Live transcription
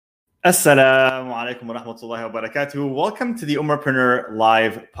Assalamu alaikum wa rahmatullahi wa barakatuh. Welcome to the Umarpreneur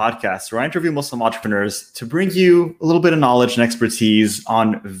Live podcast, where I interview Muslim entrepreneurs to bring you a little bit of knowledge and expertise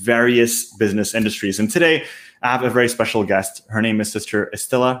on various business industries. And today, I have a very special guest. Her name is Sister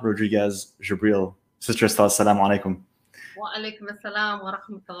Estella Rodriguez Jibril. Sister Estella, assalamu alaikum. Wa alaikum assalam wa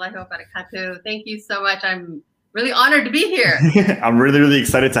rahmatullahi wa barakatuh. Thank you so much. I'm really honored to be here. I'm really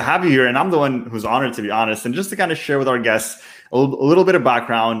excited to have you here. And I'm the one who's honored, to be honest. And just to kind of share with our guests a little bit of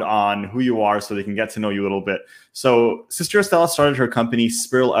background on who you are so they can get to know you a little bit. So Sister Estella started her company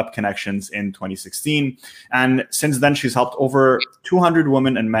Spiral Up Connections in 2016. And since then, she's helped over 200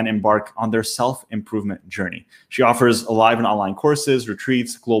 women and men embark on their self-improvement journey. She offers live and online courses,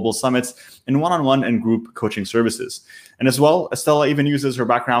 retreats, global summits, and one-on-one and group coaching services. And as well, Estella even uses her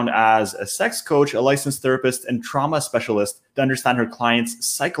background as a sex coach, a licensed therapist, and trauma specialist to understand her clients'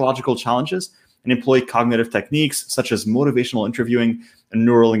 psychological challenges and employ cognitive techniques such as motivational interviewing and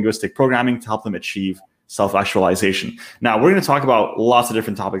neuro-linguistic programming to help them achieve self-actualization. Now, we're going to talk about lots of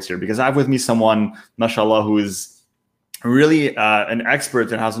different topics here because I have with me someone, mashallah, who is really an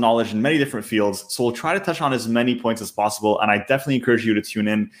expert and has knowledge in many different fields. So we'll try to touch on as many points as possible. And I definitely encourage you to tune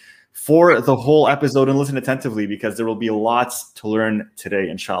in for the whole episode and listen attentively because there will be lots to learn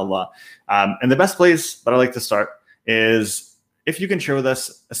today, inshallah. And the best place that I like to start is if you can share with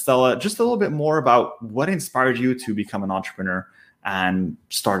us, Estella, just a little bit more about what inspired you to become an entrepreneur and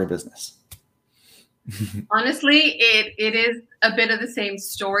start a business. Honestly, it is a bit of the same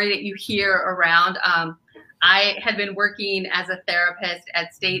story that you hear around. I had been working as a therapist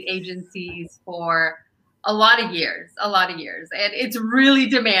at state agencies for a lot of years, and it's really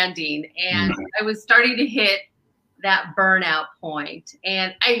demanding. And I was starting to hit that burnout point.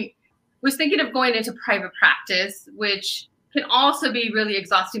 And I was thinking of going into private practice, which can also be really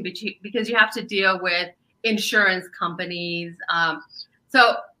exhausting because you have to deal with insurance companies.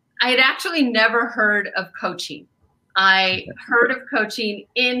 So I had actually never heard of coaching. I heard of coaching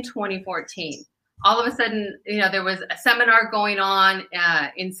in 2014. All of a sudden, there was a seminar going on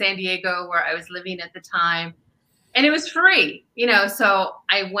in San Diego where I was living at the time, and it was free, so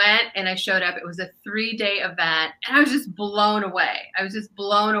I went and I showed up. It was a 3-day event, and I was just blown away.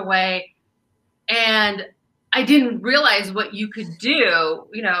 And I didn't realize what you could do,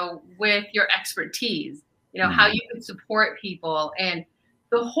 with your expertise, how you could support people. And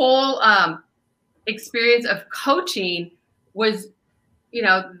the whole experience of coaching was,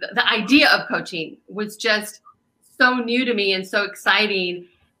 the idea of coaching was just so new to me and so exciting.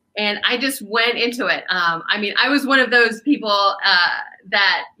 And I just went into it. I was one of those people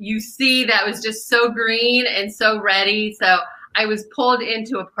that you see that was just so green and so ready. So I was pulled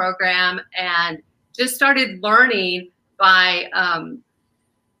into a program and just started learning by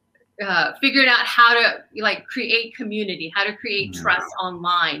figuring out how to create community, how to create trust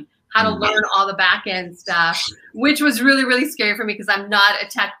online, how to learn all the back end stuff, which was really scary for me because I'm not a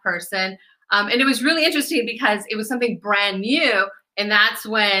tech person. And it was really interesting because it was something brand new. And that's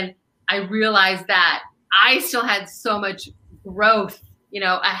when I realized that I still had so much growth,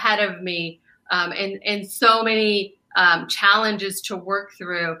 ahead of me, and so many challenges to work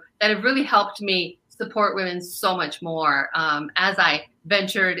through that have really helped me support women so much more as I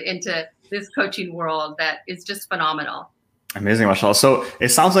ventured into this coaching world that is just phenomenal. Amazing, mashallah. So it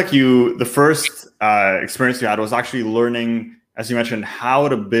sounds like the first experience you had was actually learning, as you mentioned, how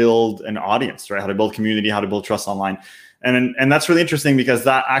to build an audience, right? How to build community, how to build trust online. And that's really interesting because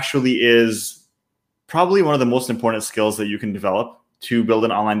that actually is probably one of the most important skills that you can develop to build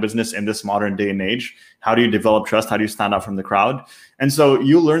an online business in this modern day and age. How do you develop trust? How do you stand out from the crowd? And so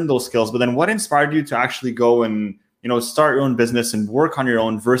you learned those skills, but then what inspired you to actually go and, start your own business and work on your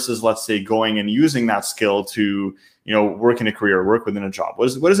own versus, let's say, going and using that skill to, work in a career, work within a job?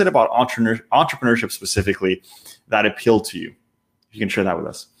 What is it about entrepreneurship specifically that appealed to you? If you can share that with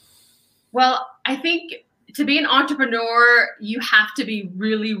us. Well, I think to be an entrepreneur, you have to be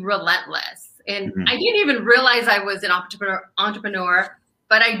really relentless. And I didn't even realize I was an entrepreneur,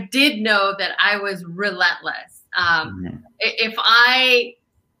 but I did know that I was relentless. If I,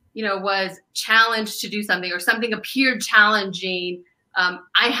 was challenged to do something or something appeared challenging,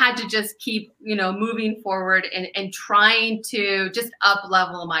 I had to just keep, moving forward and trying to just up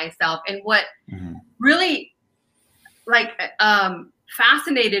level myself. And what really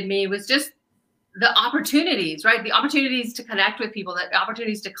fascinated me was just the opportunities, right? The opportunities to connect with people, the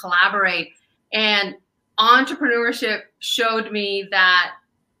opportunities to collaborate. And entrepreneurship showed me that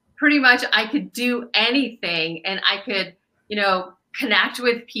pretty much I could do anything and I could, connect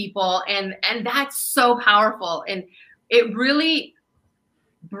with people. And that's so powerful. And it really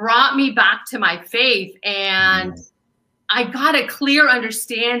brought me back to my faith. And I got a clear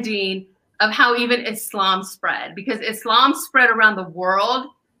understanding of how even Islam spread, because Islam spread around the world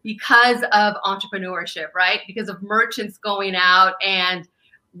because of entrepreneurship, right? Because of merchants going out and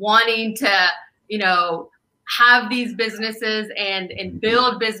wanting to, you know, have these businesses and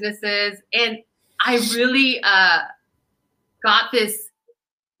build businesses. And I really got this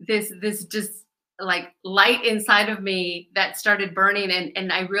just like light inside of me that started burning.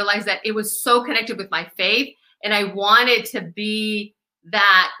 And I realized that it was so connected with my faith. And I wanted to be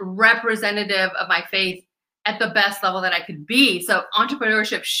that representative of my faith at the best level that I could be. So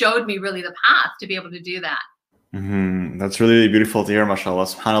entrepreneurship showed me really the path to be able to do that. Mm-hmm. That's really beautiful to hear, mashallah,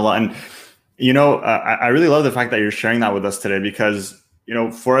 subhanAllah. And, you know, I really love the fact that you're sharing that with us today, because, you know,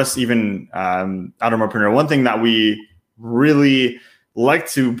 for us, even at Entrepreneur, one thing that we really like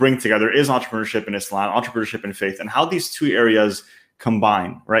to bring together is entrepreneurship in Islam, entrepreneurship and faith, and how these two areas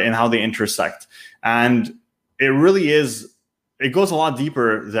combine, right? And how they intersect. And it really is, it goes a lot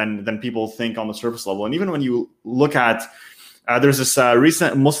deeper than people think on the surface level. And even when you look at, there's this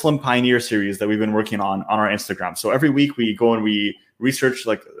recent Muslim Pioneer series that we've been working on our Instagram. So every week we go and we research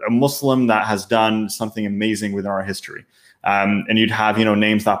like a Muslim that has done something amazing within our history. And you'd have, you know,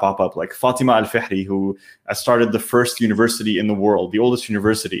 names that pop up like Fatima Al-Fihri, who started the first university in the world, the oldest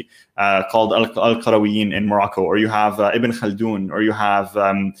university called Al-Qarawiyyin in Morocco. Or you have Ibn Khaldun, or you have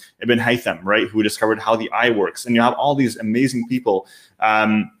Ibn Haytham, right, who discovered how the eye works. And you have all these amazing people.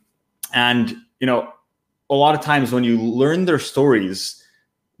 And, you know, a lot of times when you learn their stories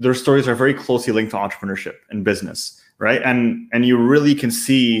are very closely linked to entrepreneurship and business, right? And you really can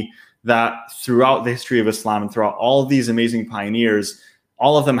see that throughout the history of Islam and throughout all of these amazing pioneers,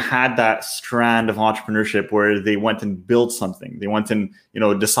 all of them had that strand of entrepreneurship where they went and built something. They went and, you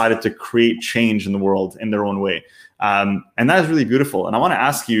know, decided to create change in the world in their own way. And that is really beautiful. And I want to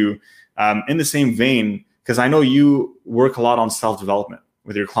ask you, in the same vein, because I know you work a lot on self-development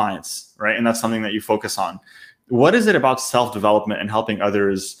with your clients, right? And that's something that you focus on. What is it about self-development and helping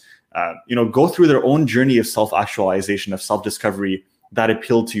others, you know, go through their own journey of self-actualization, of self-discovery, that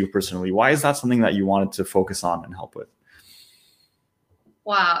appealed to you personally? Why is that something that you wanted to focus on and help with?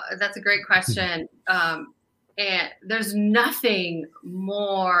 Wow, that's a great question. And there's nothing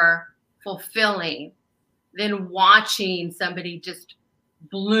more fulfilling than watching somebody just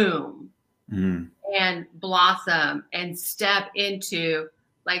bloom and blossom and step into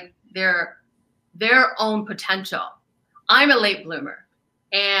like their own potential. I'm a late bloomer,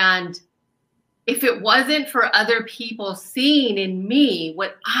 and if it wasn't for other people seeing in me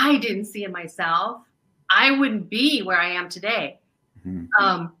what I didn't see in myself, I wouldn't be where I am today.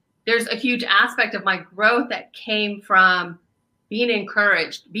 There's a huge aspect of my growth that came from being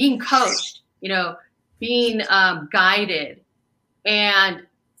encouraged, being coached, you know, being guided. And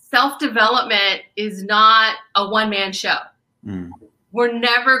self-development is not a one-man show. We're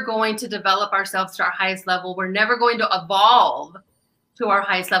never going to develop ourselves to our highest level. We're never going to evolve to our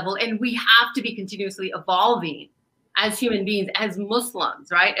highest level. And we have to be continuously evolving as human beings, as Muslims,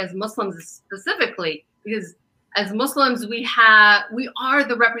 right? As Muslims specifically, because as Muslims, we are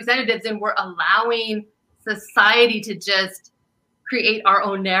the representatives, and we're allowing society to just create our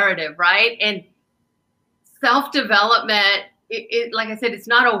own narrative, right? And self-development, like I said, it's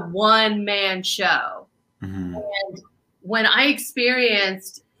not a one-man show. And when I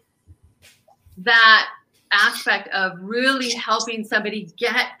experienced that aspect of really helping somebody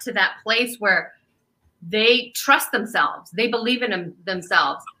get to that place where they trust themselves, they believe in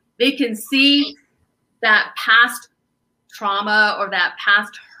themselves, they can see that past trauma or that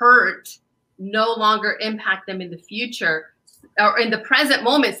past hurt no longer impact them in the future or in the present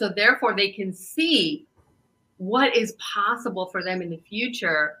moment. So therefore they can see what is possible for them in the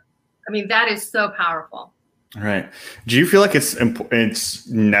future. I mean, that is so powerful. Right. Do you feel like it's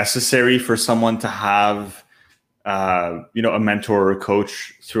necessary for someone to have, you know, a mentor or a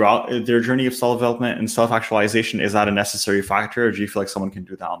coach throughout their journey of self-development and self-actualization? Is that a necessary factor, or do you feel like someone can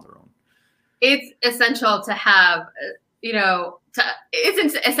do that on their own? It's essential to have, you know,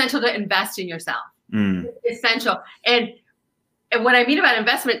 it's essential to invest in yourself. It's essential. And what I mean about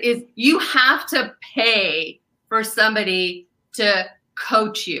investment is you have to pay for somebody to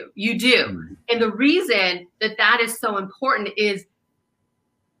coach you. You do. And the reason that is so important is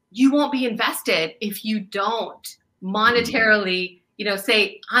you won't be invested if you don't monetarily, you know,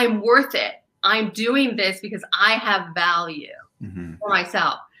 say, I'm worth it. I'm doing this because I have value for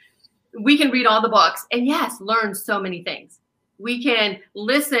myself. We can read all the books and yes, learn so many things. We can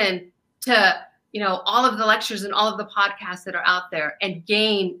listen to, you know, all of the lectures and all of the podcasts that are out there and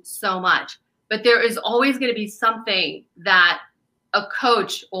gain so much. But there is always going to be something that a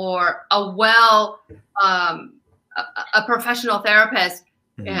coach or a a professional therapist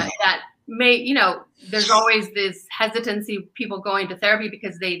that may, you know, there's always this hesitancy, people going to therapy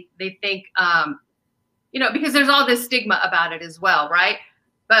because they think, you know, because there's all this stigma about it as well, right?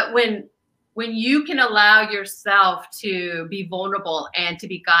 But when you can allow yourself to be vulnerable and to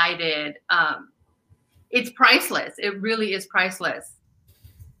be guided, it's priceless. It really is priceless.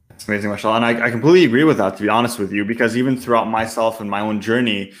 That's amazing, Michelle. And I completely agree with that, to be honest with you, because even throughout myself and my own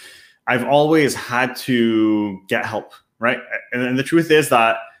journey, I've always had to get help, right? And the truth is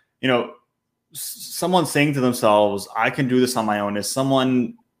that, you know, someone saying to themselves, I can do this on my own, is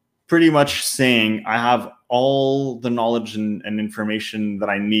someone pretty much saying, I have all the knowledge and information that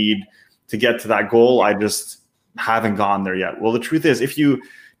I need to get to that goal. I just haven't gone there yet. Well, the truth is, if you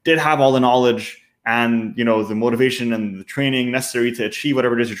did have all the knowledge and, you know, the motivation and the training necessary to achieve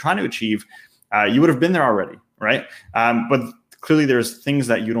whatever it is you're trying to achieve, you would have been there already, right? But clearly there's things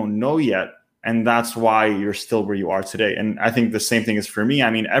that you don't know yet, and that's why you're still where you are today. And I think the same thing is for me. I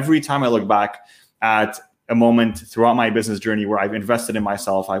mean, every time I look back at a moment throughout my business journey where I've invested in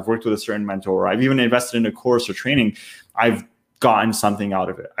myself, I've worked with a certain mentor, I've even invested in a course or training, I've gotten something out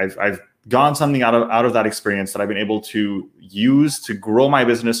of it. I've gotten something out of that experience that I've been able to use to grow my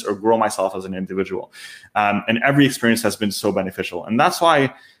business or grow myself as an individual. And every experience has been so beneficial. And that's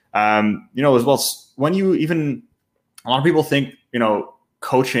why, you know, as well, when you even, a lot of people think, you know,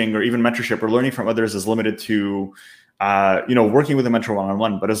 coaching or even mentorship or learning from others is limited to, you know, working with a mentor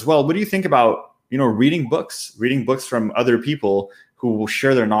one-on-one. But as well, what do you think about, you know, reading books from other people who will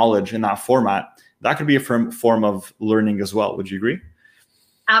share their knowledge in that format? That could be a form of learning as well. Would you agree?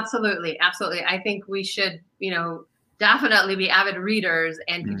 Absolutely. Absolutely. I think we should, you know, definitely be avid readers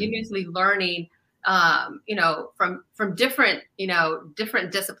and continuously learning, you know, from different, you know,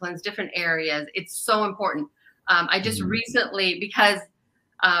 different disciplines, different areas. It's so important. I just recently, because,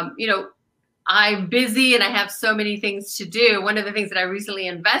 you know, I'm busy and I have so many things to do. One of the things that I recently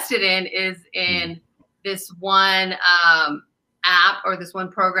invested in is in this one app or this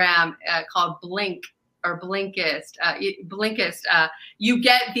one program called Blink or Blinkist. Blinkist. You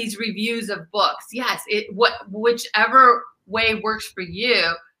get these reviews of books. Yes, whichever way works for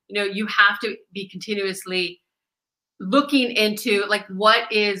you. You know, you have to be continuously looking into like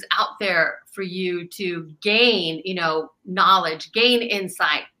what is out there for you to gain, you know, knowledge, gain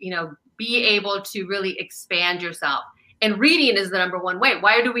insight, you know, be able to really expand yourself. And reading is the number one way.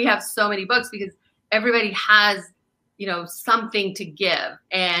 Why do we have so many books? Because everybody has, you know, something to give.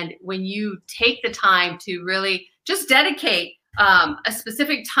 And when you take the time to really just dedicate a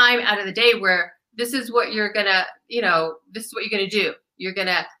specific time out of the day where this is what you're gonna, you know, this is what you're gonna do. You're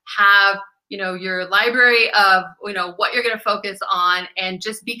gonna have, you know, your library of, you know, what you're going to focus on and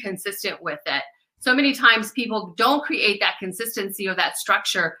just be consistent with it. So many times people don't create that consistency or that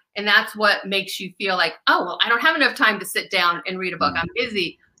structure. And that's what makes you feel like, oh, well, I don't have enough time to sit down and read a book. I'm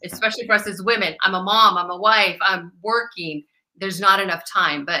busy, especially for us as women. I'm a mom, I'm a wife, I'm working. There's not enough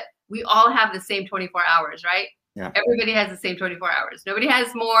time, but we all have the same 24 hours, right? Yeah. Everybody has the same 24 hours. Nobody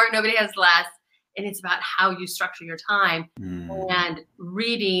has more, nobody has less. And it's about how you structure your time. And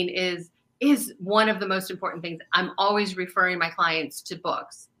reading is one of the most important things. I'm always referring my clients to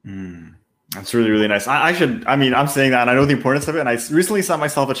books. That's really, really nice. I'm saying that and I know the importance of it. And I recently set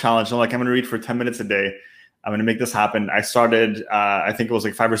myself a challenge. I'm like, I'm going to read for 10 minutes a day. I'm going to make this happen. I started, I think it was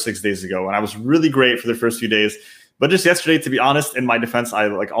like 5 or 6 days ago. And I was really great for the first few days. But just yesterday, to be honest, in my defense, I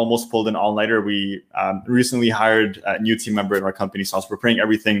like almost pulled an all-nighter. We recently hired a new team member in our company. So I was preparing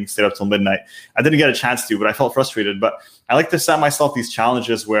everything, stayed up till midnight. I didn't get a chance to, but I felt frustrated. But I like to set myself these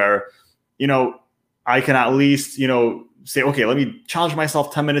challenges where, you know, I can at least, you know, say, okay, let me challenge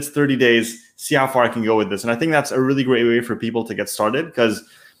myself 10 minutes, 30 days, see how far I can go with this. And I think that's a really great way for people to get started, because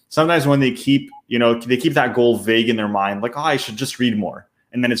sometimes when they keep, you know, they keep that goal vague in their mind, like, oh, I should just read more.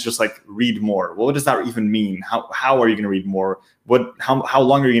 And then it's just like, read more. Well, what does that even mean? How are you going to read more? How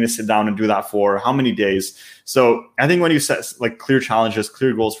long are you going to sit down and do that for? How many days? So I think when you set like clear challenges,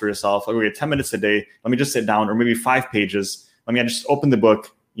 clear goals for yourself, like, okay, 10 minutes a day, let me just sit down, or maybe 5 pages. Let me just open the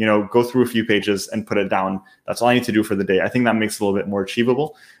book, you know, go through a few pages and put it down. That's all I need to do for the day. I think that makes it a little bit more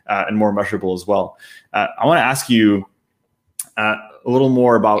achievable and more measurable as well. I want to ask you a little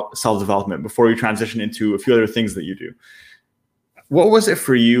more about self-development before we transition into a few other things that you do. What was it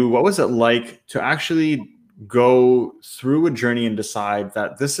for you? What was it like to actually go through a journey and decide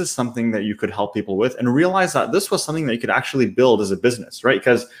that this is something that you could help people with, and realize that this was something that you could actually build as a business, right?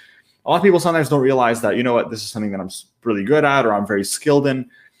 Because a lot of people sometimes don't realize that, you know what, this is something that I'm really good at, or I'm very skilled in,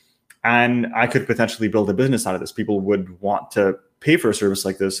 and I could potentially build a business out of this. People would want to pay for a service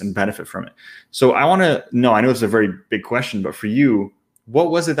like this and benefit from it. So I want to know, I know it's a very big question, but for you,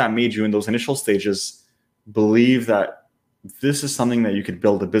 what was it that made you in those initial stages believe that this is something that you could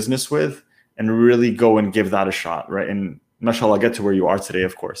build a business with and really go and give that a shot, right? And mashallah, get to where you are today,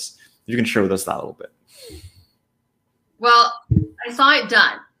 of course. You can share with us that a little bit. Well, I saw it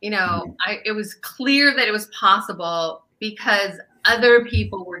done. It was clear that it was possible because other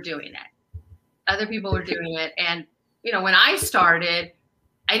people were doing it. Other people were doing it. And, when I started,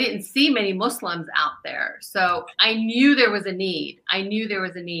 I didn't see many Muslims out there. So I knew there was a need. I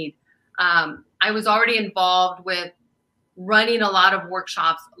was already involved with running a lot of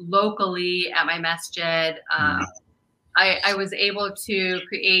workshops locally at my masjid. I was able to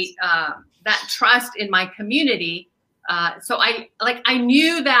create that trust in my community. So I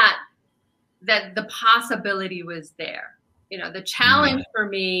knew that the possibility was there. The challenge for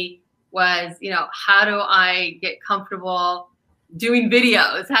me was, how do I get comfortable doing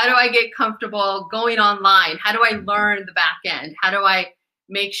videos? How do I get comfortable going online? How do I learn the back end? How do I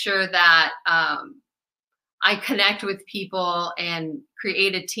make sure that I connect with people and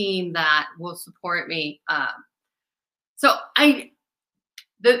create a team that will support me?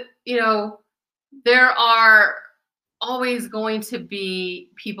 There are always going to be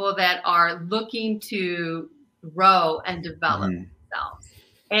people that are looking to grow and develop themselves.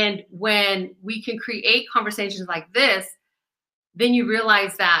 And when we can create conversations like this, then you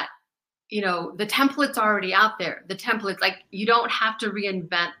realize that, the template's already out there. The template's like, you don't have to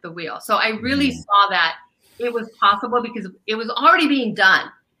reinvent the wheel. So I really saw that it was possible because it was already being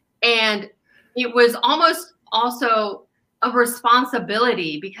done. And it was almost also a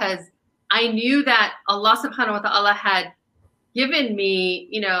responsibility because I knew that Allah subhanahu wa ta'ala had given me,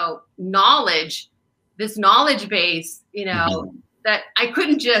 knowledge, this knowledge base, that I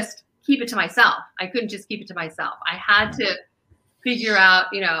couldn't just keep it to myself. I had to figure out,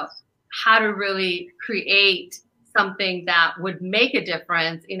 how to really create something that would make a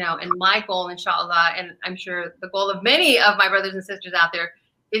difference, and my goal, inshallah, and I'm sure the goal of many of my brothers and sisters out there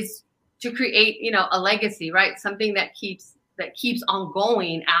is to create, a legacy, right? Something that keeps on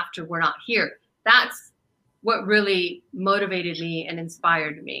going after we're not here. That's what really motivated me and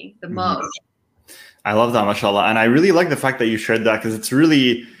inspired me the most. I love that, mashallah. And I really like the fact that you shared that because it's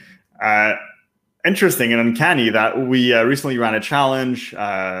really interesting and uncanny that we recently ran a challenge,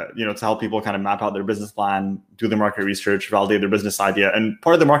 to help people kind of map out their business plan, do their market research, validate their business idea. And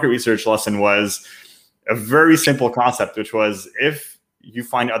part of the market research lesson was a very simple concept, which was if you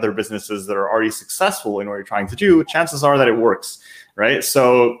find other businesses that are already successful in what you're trying to do, chances are that it works, right?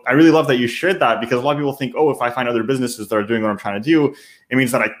 So I really love that you shared that because a lot of people think, oh, if I find other businesses that are doing what I'm trying to do, it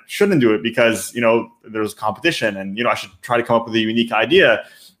means that I shouldn't do it because, there's competition and, I should try to come up with a unique idea.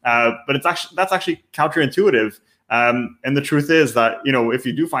 But that's actually counterintuitive. And the truth is that, if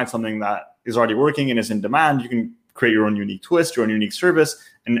you do find something that is already working and is in demand, you can create your own unique twist, your own unique service,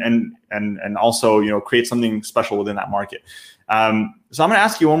 and also, create something special within that market. So I'm going to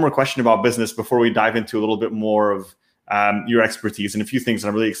ask you one more question about business before we dive into a little bit more of your expertise and a few things that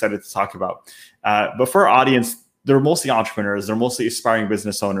I'm really excited to talk about. But for our audience, they're mostly entrepreneurs, they're mostly aspiring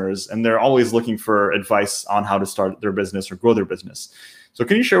business owners, and they're always looking for advice on how to start their business or grow their business. So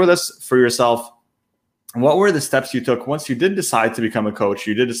can you share with us for yourself, what were the steps you took once you did decide to become a coach,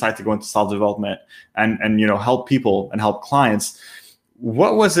 you did decide to go into self-development and help people and help clients?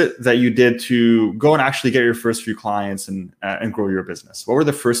 What was it that you did to go and actually get your first few clients and grow your business? What were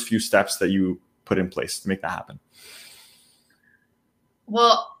the first few steps that you put in place to make that happen?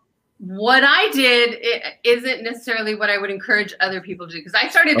 Well, what I did isn't necessarily what I would encourage other people to do because I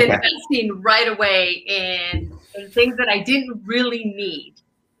started investing right away in things that I didn't really need.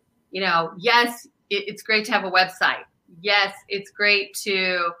 Yes, it's great to have a website. Yes, it's great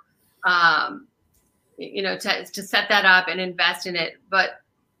to to set that up and invest in it. But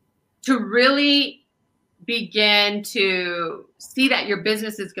to really begin to see that your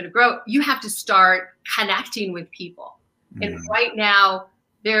business is going to grow, you have to start connecting with people. And right now,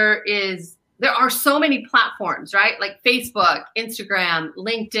 there are so many platforms, right? Like Facebook, Instagram,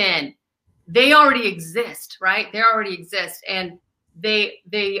 LinkedIn. They already exist, right? They already exist. And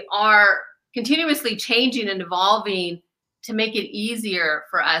they are continuously changing and evolving to make it easier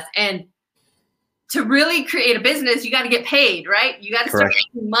for us. And to really create a business, you got to get paid, right? You got to start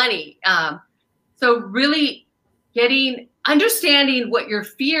making money. So really understanding what your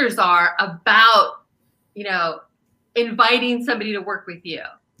fears are about, inviting somebody to work with you,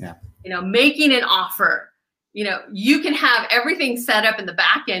 making an offer, you can have everything set up in the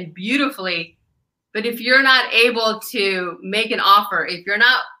back end beautifully, but if you're not able to make an offer, if you're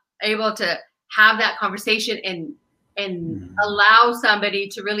not able to have that conversation and allow somebody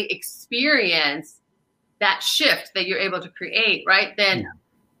to really experience that shift that you're able to create, right? Then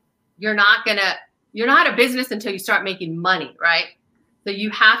you're not going to you're not a business until you start making money, right? So you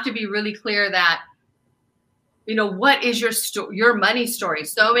have to be really clear that, you know, what is your money story?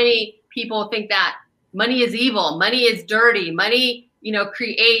 So many people think that money is evil, money is dirty, money, you know,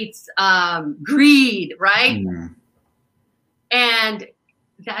 creates greed, right? Mm. And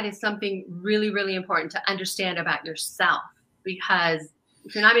that is something really, really important to understand about yourself, because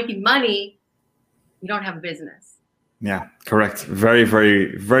if you're not making money, you don't have a business. Yeah, correct. Very,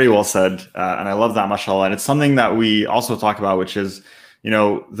 very, very well said. And I love that, mashallah. And it's something that we also talk about, which is, you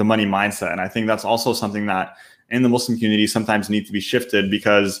know, the money mindset. And I think that's also something that in the Muslim community sometimes need to be shifted,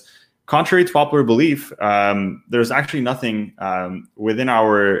 because contrary to popular belief, there's actually nothing within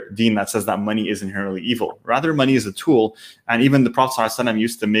our deen that says that money is inherently evil. Rather, money is a tool. And even the Prophet ﷺ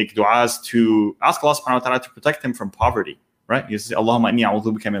used to make du'as to ask Allah subhanahu wa ta'ala to protect him from poverty. Right? You say, Allahumma inni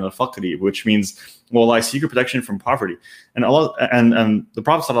a'udhu bika min al-faqri, which means, well, I seek your protection from poverty. And Allah and the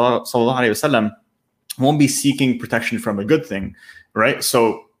Prophet sallallahu alaihi wasallam won't be seeking protection from a good thing, right?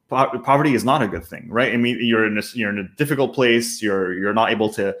 So poverty is not a good thing, right? I mean, you're in a difficult place. You're not able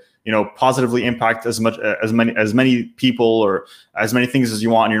to, you know, positively impact as many people or as many things as you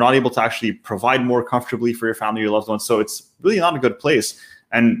want. And you're not able to actually provide more comfortably for your family, your loved ones. So it's really not a good place.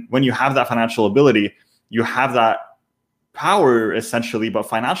 And when you have that financial ability, you have that power essentially, but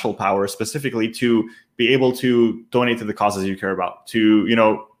financial power specifically, to be able to donate to the causes you care about, to, you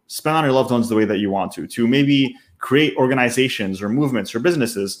know, spend on your loved ones the way that you want to maybe create organizations or movements or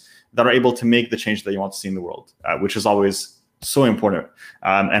businesses that are able to make the change that you want to see in the world, which is always so important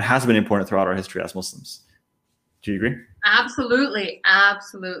and has been important throughout our history as Muslims. Do you agree? Absolutely,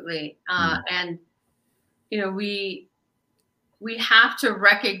 absolutely. And you know, we have to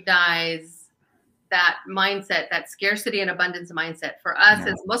recognize that mindset, that scarcity and abundance mindset. For us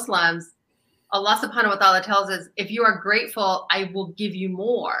as Muslims, Allah subhanahu wa ta'ala tells us, if you are grateful, I will give you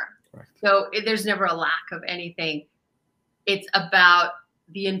more. Right. So there's never a lack of anything. It's about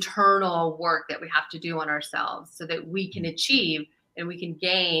the internal work that we have to do on ourselves so that we can achieve and we can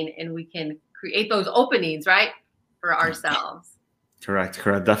gain and we can create those openings, right, for ourselves. Correct,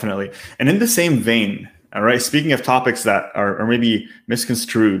 definitely. And in the same vein, all right, speaking of topics that are maybe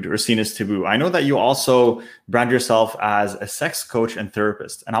misconstrued or seen as taboo, I know that you also brand yourself as a sex coach and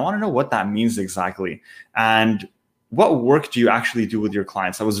therapist. And I want to know what that means exactly. And what work do you actually do with your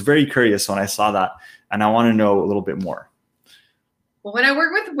clients? I was very curious when I saw that, and I want to know a little bit more. Well, when I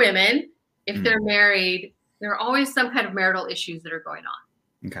work with women, if they're married, there are always some kind of marital issues that are going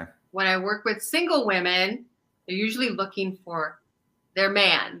on. Okay. When I work with single women, they're usually looking for their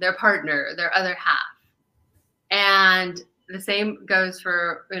man, their partner, their other half. And the same goes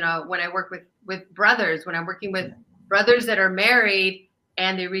for, you know, when I work with brothers, when I'm working with brothers that are married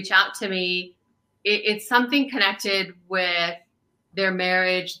and they reach out to me, it's something connected with their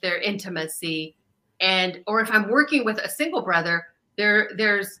marriage, their intimacy. And, or if I'm working with a single brother,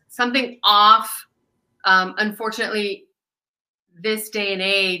 there's something off. Unfortunately, this day and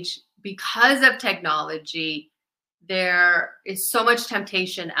age, because of technology, there is so much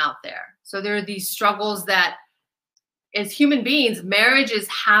temptation out there. So there are these struggles that, as human beings, marriage is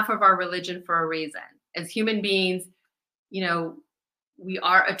half of our religion for a reason. As human beings, you know, we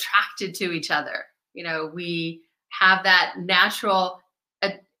are attracted to each other. You know, we have that natural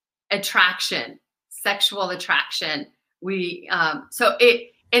attraction, sexual attraction. So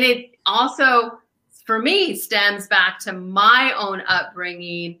it also, for me, stems back to my own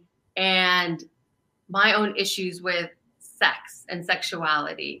upbringing and my own issues with sex and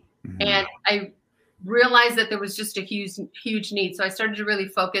sexuality. Mm-hmm. And I realized that there was just a huge need. So I started to really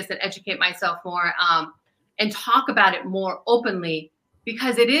focus and educate myself more and talk about it more openly,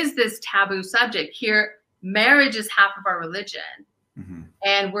 because it is this taboo subject. Here, marriage is half of our religion. Mm-hmm.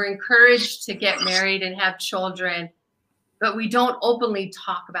 And we're encouraged to get married and have children, but we don't openly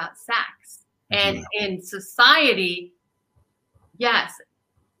talk about sex. Mm-hmm. And in society, yes,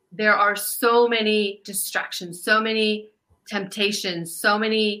 there are so many distractions, so many temptations, so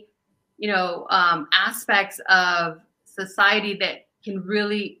many, you know, aspects of society that can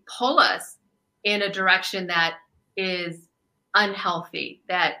really pull us in a direction that is unhealthy,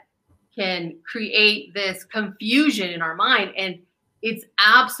 that can create this confusion in our mind. And it's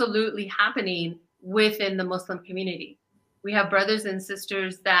absolutely happening within the Muslim community. We have brothers and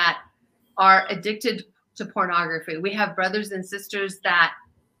sisters that are addicted to pornography. We have brothers and sisters that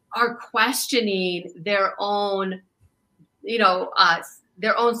are questioning their own, you know,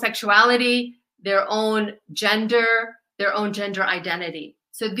 their own sexuality, their own gender identity.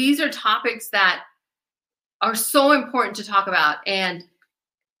 So these are topics that are so important to talk about. And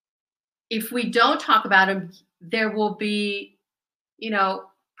if we don't talk about them, there will be, you know,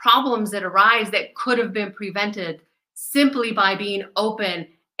 problems that arise that could have been prevented simply by being open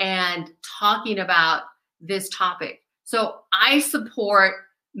and talking about this topic. So I support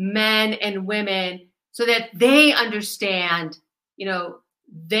men and women so that they understand,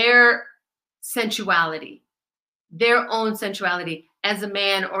 their sensuality, their own sensuality as a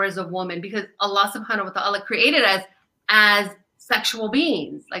man or as a woman, because Allah subhanahu wa ta'ala created us as sexual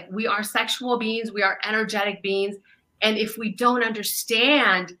beings. Like, we are sexual beings, we are energetic beings. And if we don't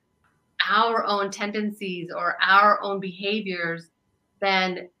understand our own tendencies or our own behaviors,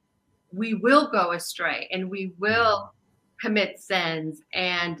 then we will go astray and we will commit sins.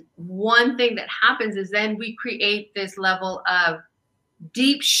 And one thing that happens is then we create this level of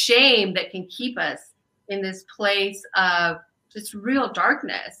deep shame that can keep us in this place of just real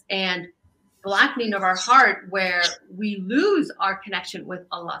darkness and blackening of our heart, where we lose our connection with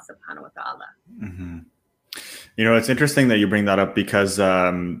Allah subhanahu wa ta'ala. Mm-hmm. It's interesting that you bring that up, because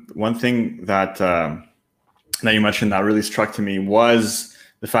one thing that you mentioned that really struck to me was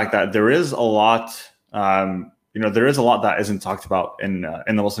the fact that there is a lot, there is a lot that isn't talked about in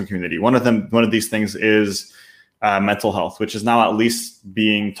the Muslim community. One of these things is mental health, which is now at least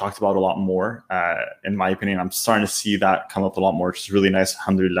being talked about a lot more. In my opinion, I'm starting to see that come up a lot more, which is really nice,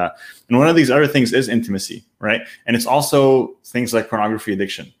 alhamdulillah. And one of these other things is intimacy, right? And it's also things like pornography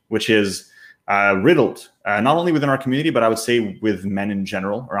addiction, which is riddled, not only within our community, but I would say with men in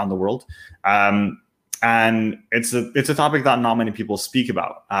general around the world. And it's a topic that not many people speak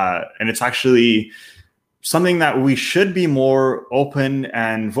about. And it's actually something that we should be more open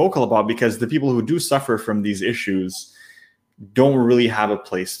and vocal about, because the people who do suffer from these issues don't really have a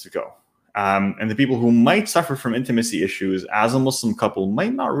place to go. And the people who might suffer from intimacy issues as a Muslim couple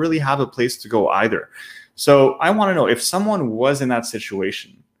might not really have a place to go either. So I want to know, if someone was in that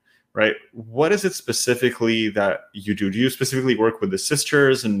situation, right, what is it specifically that you do? Do you specifically work with the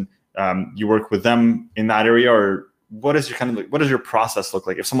sisters and you work with them in that area, or what is your process look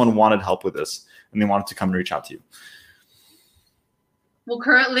like if someone wanted help with this and they wanted to come and reach out to you? Well,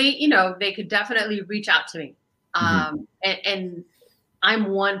 currently, they could definitely reach out to me. And I'm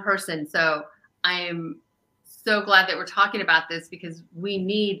one person, so I'm so glad that we're talking about this, because we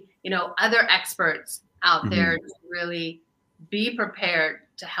need, other experts out there to really be prepared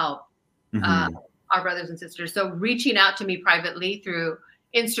to help our brothers and sisters. So reaching out to me privately through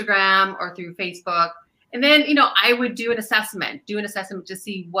Instagram or through Facebook. And then, I would do an assessment to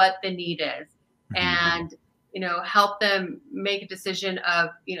see what the need is, and, help them make a decision of,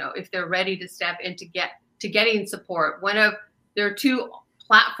 if they're ready to step into getting support. There are two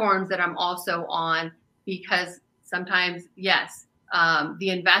platforms that I'm also on, because sometimes, yes, the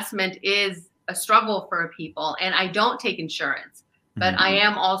investment is a struggle for people, and I don't take insurance, but I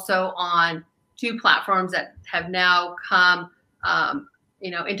am also on two platforms that have now come,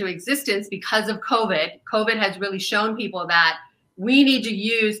 into existence because of COVID. COVID has really shown people that we need to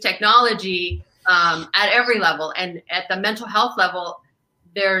use technology at every level, and at the mental health level,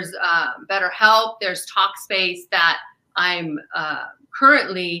 there's BetterHelp, there's Talkspace that I'm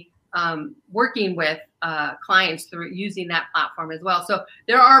currently working with clients through using that platform as well. So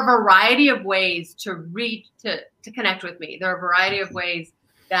there are a variety of ways to connect with me. There are a variety of ways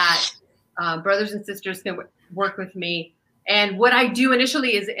that brothers and sisters can work with me. And what I do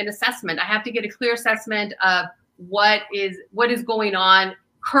initially is an assessment. I have to get a clear assessment of what is going on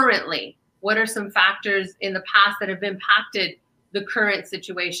currently. What are some factors in the past that have impacted the current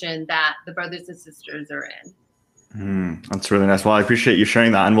situation that the brothers and sisters are in? That's really nice. Well, I appreciate you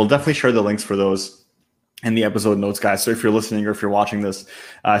sharing that. And we'll definitely share the links for those in the episode notes, guys. So if you're listening or if you're watching this,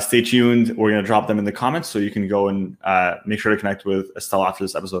 stay tuned. We're going to drop them in the comments so you can go and make sure to connect with Estelle after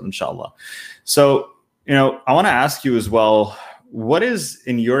this episode, inshallah. So, I want to ask you as well, what is,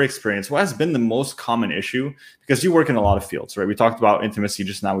 in your experience, what has been the most common issue? Because you work in a lot of fields, right? We talked about intimacy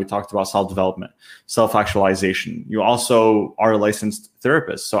just now. We talked about self-development, self-actualization. You also are a licensed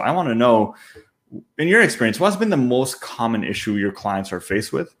therapist. So I want to know, in your experience, what's been the most common issue your clients are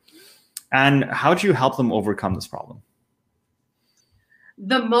faced with? And how do you help them overcome this problem?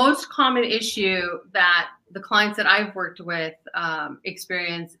 The most common issue that the clients that I've worked with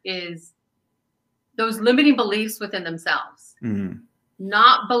experience is those limiting beliefs within themselves,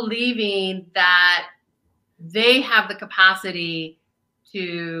 not believing that they have the capacity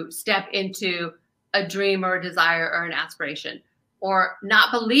to step into a dream or a desire or an aspiration, or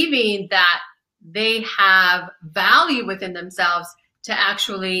not believing that they have value within themselves to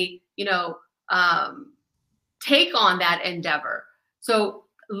actually, take on that endeavor. So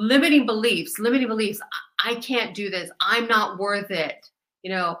limiting beliefs, I can't do this. I'm not worth it.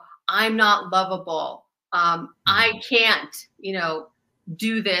 I'm not lovable. I can't,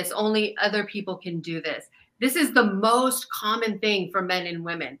 do this. Only other people can do this. This is the most common thing for men and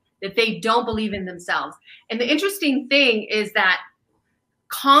women, that they don't believe in themselves. And the interesting thing is that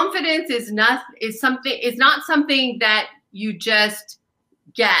confidence is not something that you just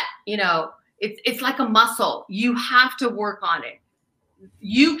get. It's like a muscle. You have to work on it.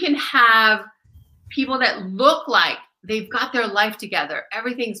 You can have people that look like they've got their life together,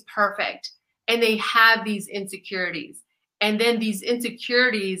 everything's perfect, and they have these insecurities. And then these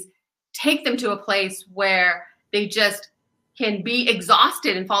insecurities take them to a place where they just can be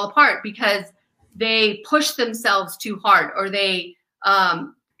exhausted and fall apart because they push themselves too hard, or they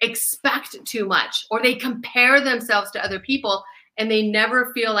expect too much, or they compare themselves to other people, and they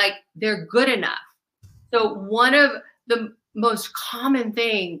never feel like they're good enough. So one of the most common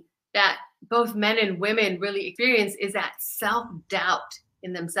thing that both men and women really experience is that self-doubt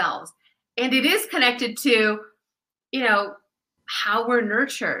in themselves. And it is connected to, how we're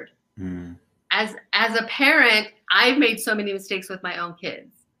nurtured. As a parent, I've made so many mistakes with my own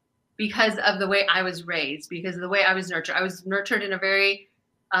kids because of the way I was raised, because of the way I was nurtured. I was nurtured in a very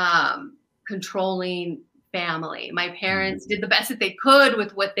controlling family. My parents did the best that they could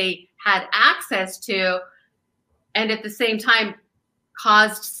with what they had access to, and at the same time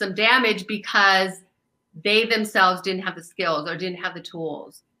caused some damage because they themselves didn't have the skills or didn't have the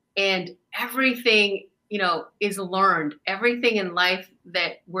tools. And everything, is learned. Everything in life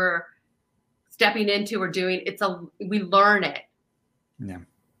that we're stepping into or doing, we learn it. Yeah.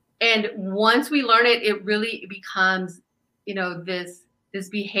 And once we learn it, it really becomes, this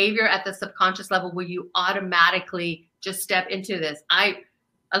behavior at the subconscious level where you automatically just step into this.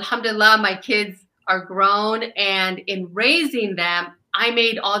 Alhamdulillah, my kids are grown, and in raising them, I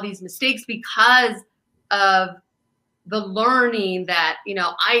made all these mistakes because of the learning that,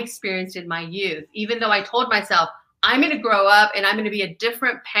 I experienced in my youth. Even though I told myself, I'm going to grow up and I'm going to be a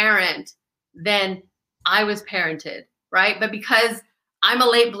different parent than I was parented, right? But because I'm a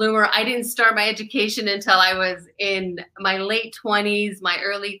late bloomer, I didn't start my education until I was in my late 20s, my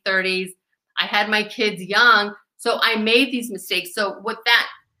early 30s. I had my kids young, so I made these mistakes. So what that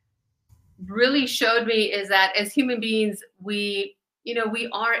really showed me is that as human beings, we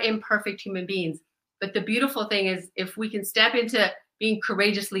are imperfect human beings. But the beautiful thing is, if we can step into being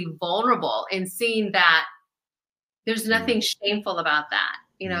courageously vulnerable and seeing that there's nothing shameful about that,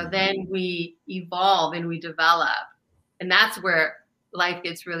 then we evolve and we develop. And that's where life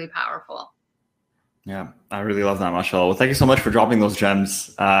gets really powerful. Yeah, I really love that, mashallah. Well, thank you so much for dropping those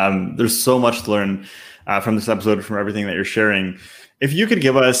gems. There's so much to learn from this episode, from everything that you're sharing. If you could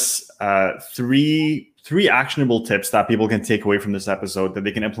give us three actionable tips that people can take away from this episode that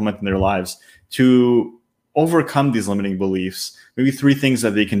they can implement in their lives to overcome these limiting beliefs, maybe 3 things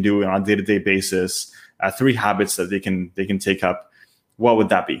that they can do on a day-to-day basis, 3 habits that they can take up, what would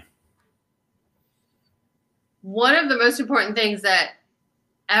that be? One of the most important things that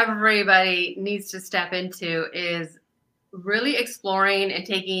everybody needs to step into is really exploring and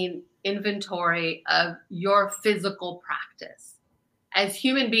taking inventory of your physical practice. As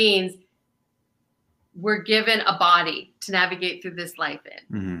human beings, we're given a body to navigate through this life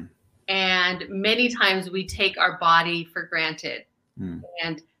in. Mm-hmm. And many times we take our body for granted.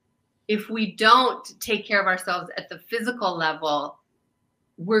 And if we don't take care of ourselves at the physical level,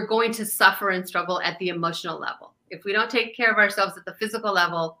 we're going to suffer and struggle at the emotional level. If we don't take care of ourselves at the physical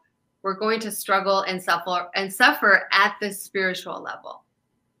level, we're going to struggle and suffer at the spiritual level.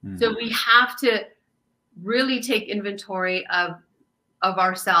 So we have to really take inventory of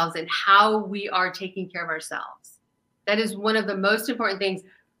ourselves and how we are taking care of ourselves. That is one of the most important things.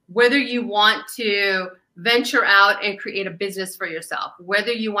 Whether you want to venture out and create a business for yourself,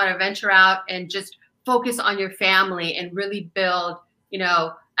 whether you want to venture out and just focus on your family and really build,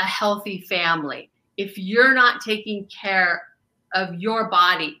 a healthy family. If you're not taking care of your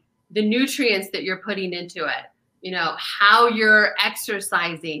body, the nutrients that you're putting into it, how you're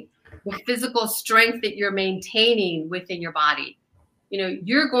exercising, the physical strength that you're maintaining within your body,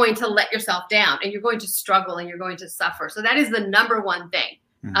 you're going to let yourself down and you're going to struggle and you're going to suffer. So that is the number one thing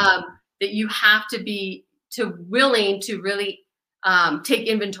that you have to be willing to really take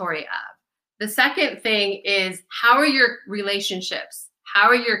inventory of. The second thing is, how are your relationships? How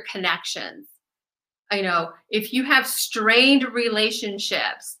are your connections? If you have strained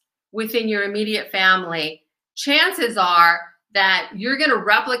relationships within your immediate family, chances are that you're going to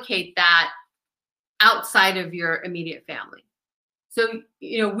replicate that outside of your immediate family. So,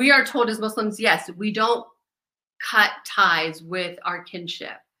 we are told as Muslims, yes, we don't cut ties with our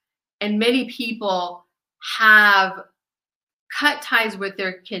kinship. And many people have cut ties with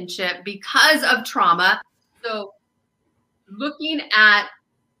their kinship because of trauma. So looking at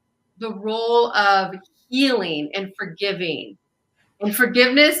the role of healing and forgiving. And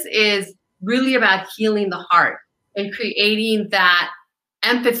forgiveness is really about healing the heart and creating that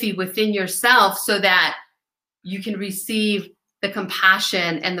empathy within yourself so that you can receive the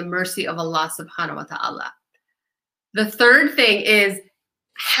compassion and the mercy of Allah subhanahu wa ta'ala. The third thing is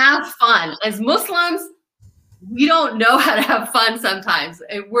have fun. As Muslims, we don't know how to have fun sometimes.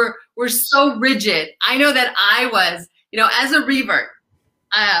 We're so rigid. I know that I was, as a revert,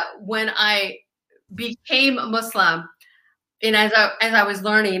 when I became a Muslim, and as I was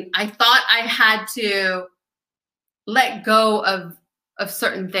learning, I thought I had to let go of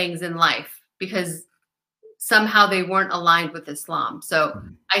certain things in life because somehow they weren't aligned with Islam. So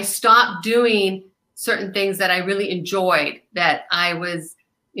I stopped doing certain things that I really enjoyed, that I was,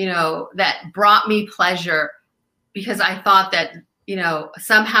 that brought me pleasure, because I thought that,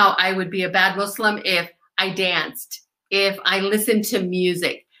 somehow I would be a bad Muslim if I danced, if I listened to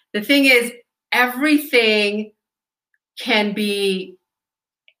music. The thing is, everything can be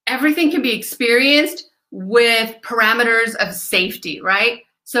experienced with parameters of safety, right?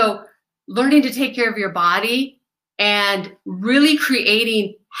 So learning to take care of your body and really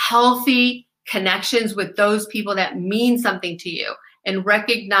creating healthy connections with those people that mean something to you, and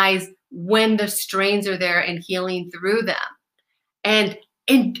recognize when the strains are there and healing through them, and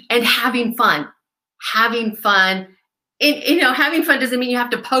having fun. Having fun doesn't mean you have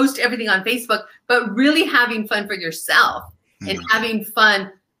to post everything on Facebook, but really having fun for yourself and having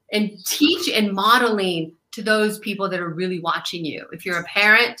fun and teach and modeling to those people that are really watching you. If you're a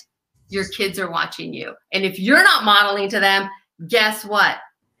parent, your kids are watching you. And if you're not modeling to them, guess what?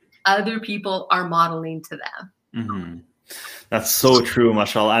 Other people are modeling to them. Mm-hmm. That's so true,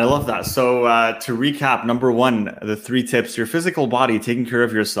 mashallah. I love that. So to recap, number one, the 3 tips: your physical body, taking care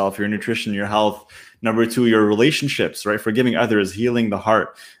of yourself, your nutrition, your health. Number 2, your relationships, right? Forgiving others, healing the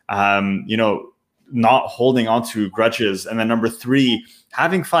heart, not holding on to grudges. And then number 3,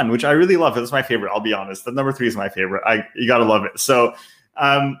 having fun, which I really love. It's my favorite, I'll be honest. The number 3 is my favorite. You got to love it. So,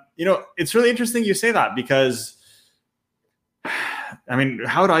 it's really interesting you say that, because,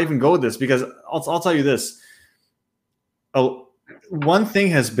 how do I even go with this? Because I'll tell you this. One thing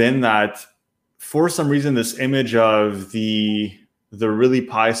has been that for some reason, this image of the really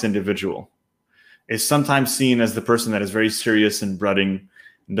pious individual is sometimes seen as the person that is very serious and brooding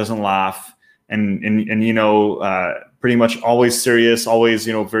and doesn't laugh and pretty much always serious, always,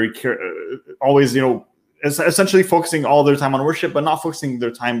 always, essentially focusing all their time on worship, but not focusing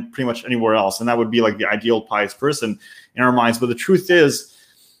their time pretty much anywhere else. And that would be like the ideal pious person in our minds. But the truth is,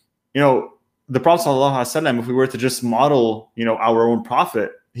 the Prophet ﷺ, if we were to just model, our own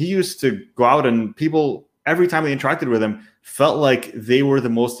prophet, he used to go out and people, every time they interacted with him, felt like they were the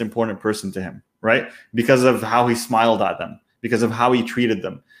most important person to him, right? Because of how he smiled at them, because of how he treated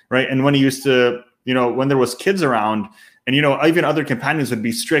them, right? And when he used to, when there was kids around, and, even other companions would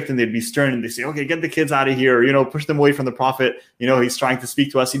be strict and they'd be stern and they'd say, okay, get the kids out of here, push them away from the Prophet. He's trying to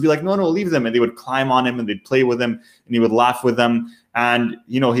speak to us. He'd be like, no, leave them. And they would climb on him and they'd play with him and he would laugh with them. And,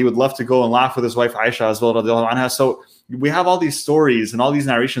 he would love to go and laugh with his wife, Aisha, as well. So we have all these stories and all these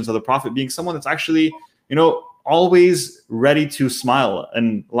narrations of the Prophet being someone that's actually, always ready to smile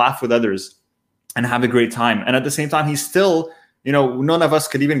and laugh with others and have a great time. And at the same time, he's still, none of us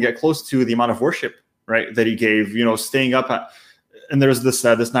could even get close to the amount of worship, right, that he gave, staying up at, and there's this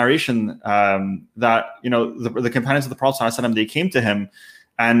narration that, the companions of the Prophet ﷺ, they came to him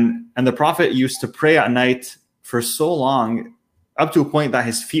and the Prophet used to pray at night for so long, up to a point that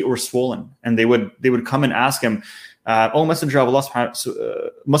his feet were swollen, and they would come and ask him, "Oh, Messenger of Allah, Sallallahu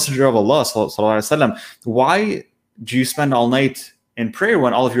Alaihi Wasallam, why do you spend all night in prayer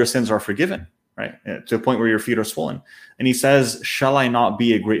when all of your sins are forgiven?" Right, to a point where your feet are swollen. And he says, "Shall I not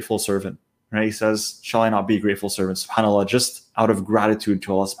be a grateful servant?" Right? He says, "Shall I not be a grateful servant?" SubhanAllah, just out of gratitude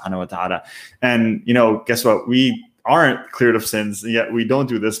to Allah Subhanahu wa Taala. And guess what? We aren't cleared of sins, yet we don't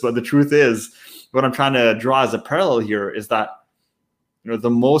do this. But the truth is, what I'm trying to draw as a parallel here is that the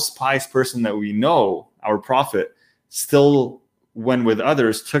most pious person that we know, our Prophet, still, when with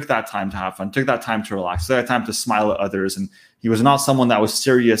others, took that time to have fun, took that time to relax, took that time to smile at others. And he was not someone that was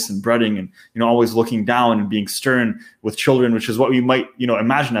serious and brooding and, always looking down and being stern with children, which is what we might,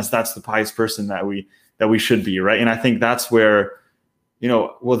 imagine as that's the pious person that we should be, right? And I think that's where,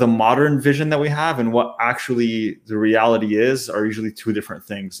 the modern vision that we have and what actually the reality is are usually 2 different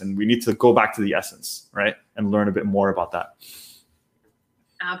things. And we need to go back to the essence, right? And learn a bit more about that.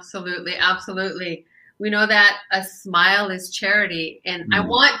 Absolutely. Absolutely. We know that a smile is charity. And I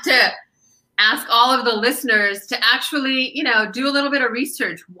want to ask all of the listeners to actually, do a little bit of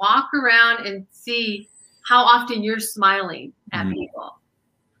research, walk around and see how often you're smiling at people.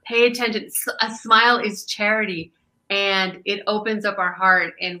 Pay attention. A smile is charity, and it opens up our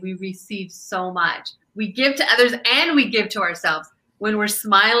heart, and we receive so much. We give to others and we give to ourselves. When we're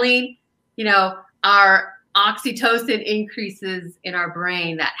smiling, our oxytocin increases in our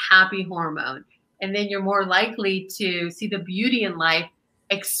brain, that happy hormone. And then you're more likely to see the beauty in life,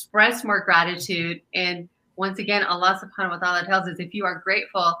 express more gratitude. And once again, Allah subhanahu wa ta'ala tells us, if you are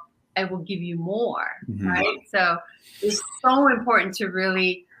grateful, I will give you more, right? So it's so important to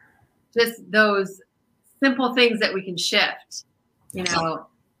really just those simple things that we can shift.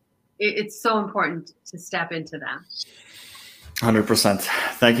 It's so important to step into them. 100%.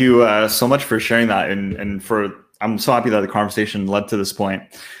 Thank you so much for sharing that. I'm so happy that the conversation led to this point.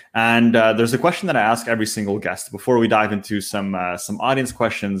 And there's a question that I ask every single guest before we dive into some audience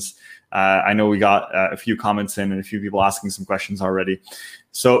questions. I know we got a few comments in and a few people asking some questions already.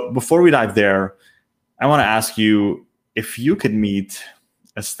 So before we dive there, I want to ask you if you could meet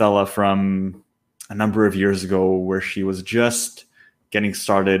Estella from a number of years ago where she was just getting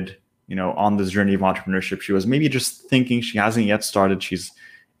started, on this journey of entrepreneurship. She was maybe just thinking, she hasn't yet started. She's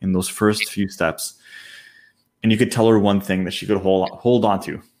in those first few steps. And you could tell her one thing that she could hold on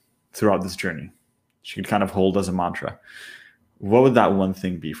to throughout this journey. She could kind of hold as a mantra. What would that one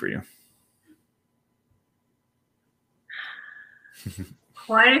thing be for you?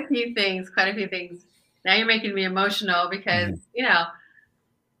 Quite a few things. Now you're making me emotional because,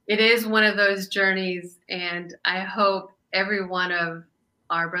 it is one of those journeys. And I hope every one of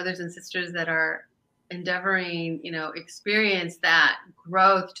our brothers and sisters that are endeavoring, experience that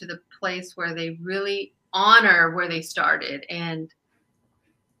growth to the place where they really honor where they started. And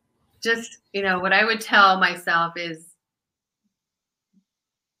just, what I would tell myself is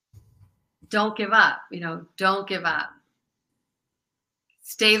don't give up, don't give up.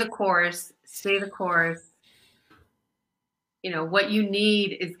 Stay the course. What you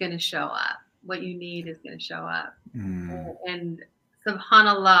need is going to show up. And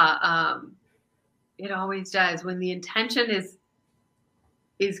subhanallah, it always does. When the intention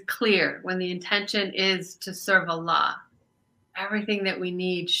is clear, when the intention is to serve Allah, everything that we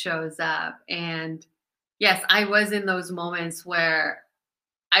need shows up. And yes, I was in those moments where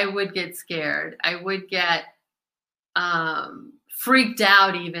I would get scared. I would get freaked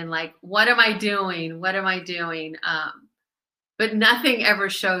out even, like, what am I doing? But nothing ever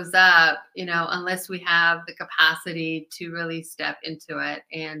shows up, unless we have the capacity to really step into it.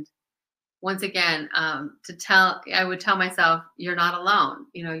 And once again, I would tell myself, you're not alone.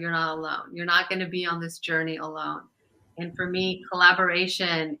 You're not alone. You're not going to be on this journey alone. And for me,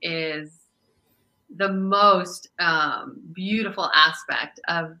 collaboration is the most beautiful aspect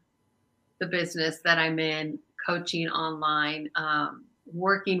of the business that I'm in, coaching online,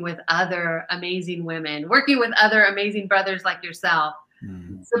 working with other amazing women, working with other amazing brothers like yourself.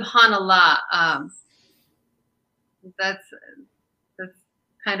 Subhanallah. That's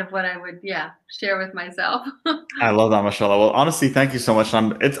kind of what I would, share with myself. I love that, mashallah. Well, honestly, thank you so much.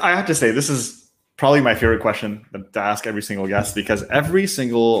 I have to say, this is probably my favorite question to ask every single guest because every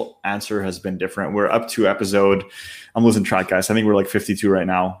single answer has been different. We're up to episode, I'm losing track, guys. I think we're like 52 right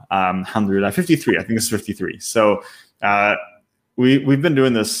now. 53. I think it's 53. So we've been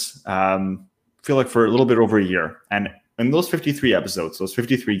doing this, feel like for a little bit over a year. And in those 53 episodes, those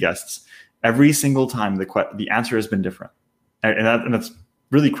 53 guests, every single time the answer has been different. And that's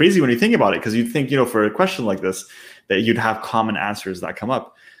really crazy when you think about it, because you'd think, for a question like this, that you'd have common answers that come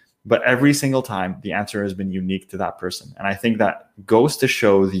up. But every single time, the answer has been unique to that person. And I think that goes to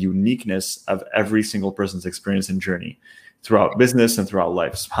show the uniqueness of every single person's experience and journey throughout business and throughout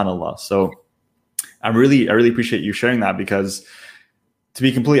life, subhanAllah. So I really appreciate you sharing that, because to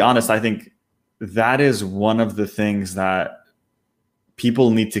be completely honest, I think that is one of the things that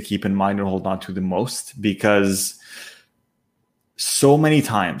people need to keep in mind and hold on to the most, because so many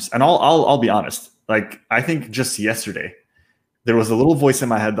times, and I'll be honest, like I think just yesterday, there was a little voice in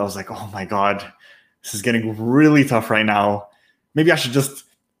my head that was like, oh my God, this is getting really tough right now. Maybe I should just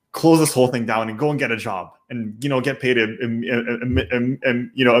close this whole thing down and go and get a job and, get paid a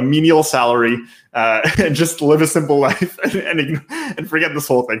menial salary and just live a simple life and forget this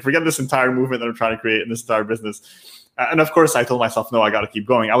whole thing, forget this entire movement that I'm trying to create in this entire business. And of course I told myself, no, I got to keep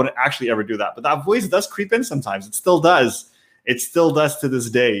going. I wouldn't actually ever do that. But that voice does creep in sometimes. It still does. It still does to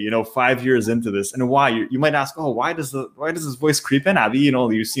this day, 5 years into this. And why? You might ask, oh, why does this voice creep in, Abby?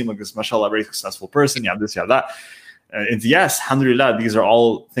 You seem like this, mashallah, very successful person. You have this, you have that. And yes, alhamdulillah, these are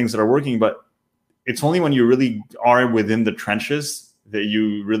all things that are working. But it's only when you really are within the trenches that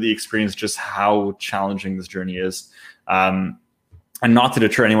you really experience just how challenging this journey is. and not to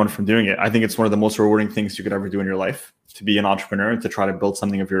deter anyone from doing it. I think it's one of the most rewarding things you could ever do in your life, to be an entrepreneur and to try to build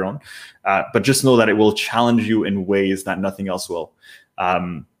something of your own. But just know that it will challenge you in ways that nothing else will.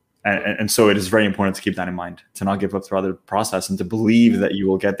 And so it is very important to keep that in mind, to not give up throughout the process and to believe that you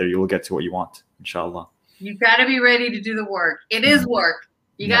will get there. You will get to what you want, inshallah. You've got to be ready to do the work. It is work.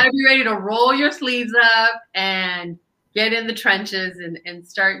 You got to be ready to roll your sleeves up and get in the trenches and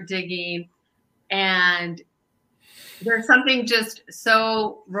start digging. And there's something just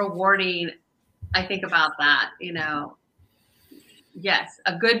so rewarding, I think, about that. Yes,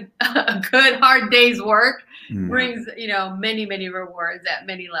 a good hard day's work brings, many, many rewards at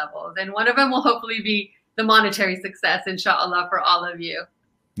many levels. And one of them will hopefully be the monetary success, inshallah, for all of you.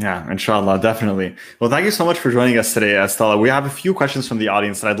 Yeah, inshallah, definitely. Well, thank you so much for joining us today, Stella. We have a few questions from the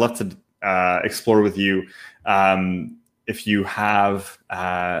audience that I'd love to explore with you if you have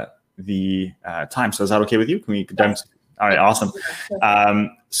the time. So is that okay with you? Can we all right, awesome.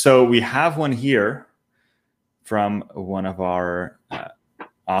 So we have one here from one of our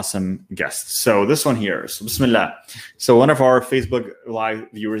awesome guests. So this one here, so Bismillah. So one of our Facebook Live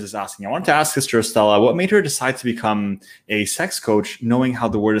viewers is asking, I wanted to ask Sister Stella, what made her decide to become a sex coach, knowing how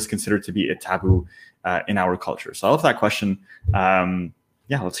the word is considered to be a taboo in our culture? So I love that question.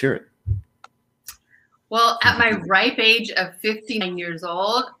 Yeah, let's hear it. Well, at my ripe age of 59 years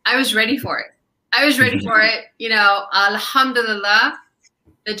old, I was ready for it. I was ready for it. Alhamdulillah,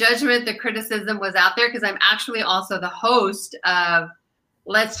 the judgment, the criticism was out there because I'm actually also the host of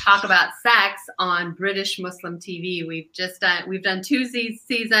Let's Talk About Sex on British Muslim TV. We've done 2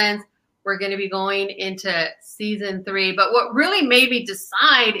 seasons. We're going to be going into season 3. But what really made me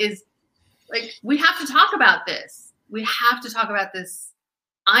decide is, we have to talk about this. We have to talk about this.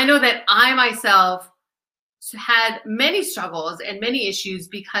 I know that I myself had many struggles and many issues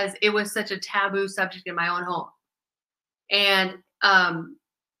because it was such a taboo subject in my own home. And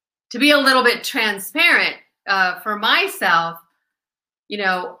to be a little bit transparent, for myself,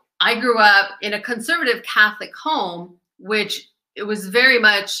 I grew up in a conservative Catholic home, which it was very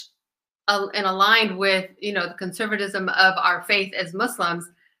much and aligned with, the conservatism of our faith as Muslims.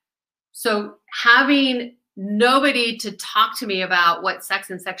 So having nobody to talk to me about what sex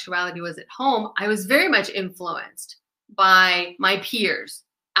and sexuality was at home, I was very much influenced by my peers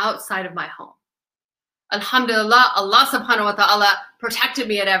outside of my home. Alhamdulillah, Allah subhanahu wa ta'ala protected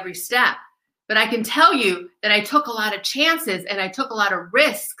me at every step. But I can tell you that I took a lot of chances and I took a lot of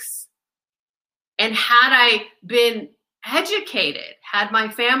risks. And had I been educated, had my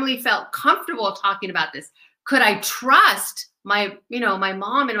family felt comfortable talking about this, could I trust my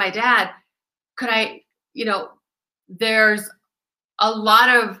mom and my dad? Could I, there's a lot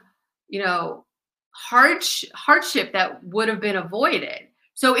of, hardship that would have been avoided.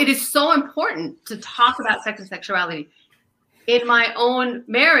 So it is so important to talk about sex and sexuality. In my own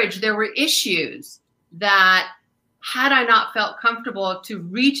marriage, there were issues that had I not felt comfortable to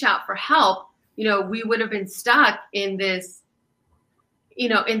reach out for help, we would have been stuck in this,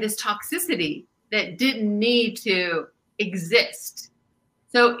 in this toxicity that didn't need to exist.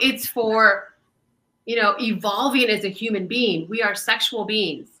 So it's for, evolving as a human being. We are sexual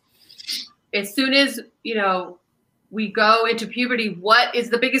beings. As soon as, we go into puberty, what is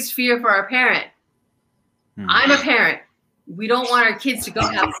the biggest fear for our parent? I'm a parent. We don't want our kids to go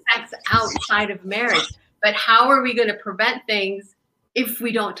have sex outside of marriage. But how are we going to prevent things if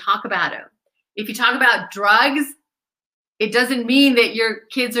we don't talk about them? If you talk about drugs, it doesn't mean that your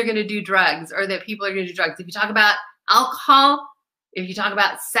kids are going to do drugs or that people are going to do drugs. If you talk about alcohol, if you talk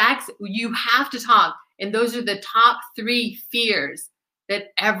about sex, you have to talk. And those are the top 3 fears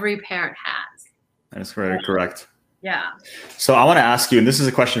that every parent has. That's very correct. Yeah. So I want to ask you, and this is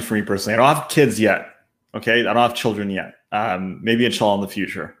a question for me personally. I don't have kids yet. Okay. I don't have children yet. Maybe inshallah in the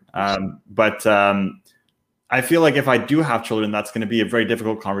future. But I feel like if I do have children, that's going to be a very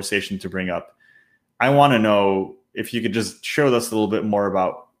difficult conversation to bring up. I want to know if you could just share with us a little bit more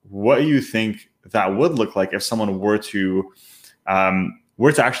about what you think that would look like if someone were to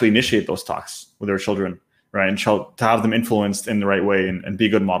actually initiate those talks with their children, right? And to have them influenced in the right way and be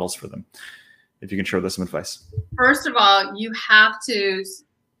good models for them. If you can share with us some advice. First of all, you have to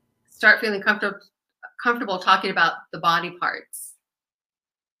start feeling comfortable talking about the body parts.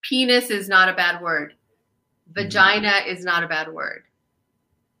 Penis is not a bad word. Vagina is not a bad word.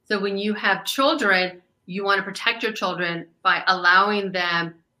 So when you have children, you want to protect your children by allowing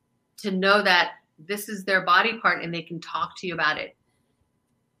them to know that this is their body part and they can talk to you about it.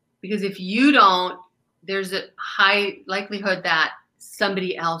 Because if you don't, there's a high likelihood that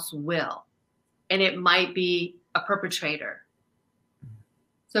somebody else will. And it might be a perpetrator.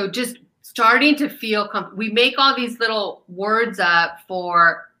 So just starting to feel we make all these little words up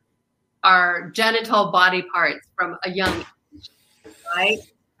for our genital body parts from a young age, right?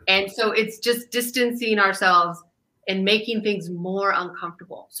 And so it's just distancing ourselves and making things more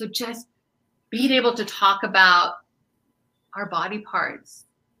uncomfortable. So just being able to talk about our body parts,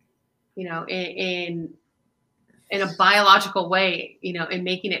 you know, in a biological way, you know, and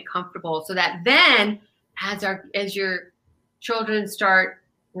making it comfortable, so that then as your children start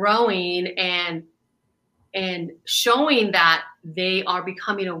growing and showing that they are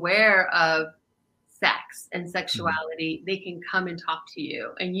becoming aware of sex and sexuality, they can come and talk to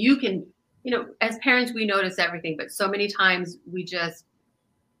you. And you can, you know, as parents, we notice everything, but so many times we just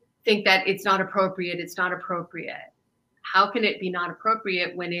think that it's not appropriate. It's not appropriate. How can it be not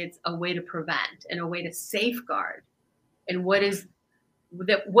appropriate when it's a way to prevent and a way to safeguard? And what is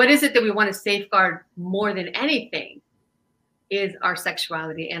it that we want to safeguard more than anything is our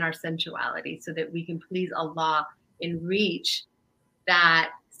sexuality and our sensuality, so that we can please Allah and reach that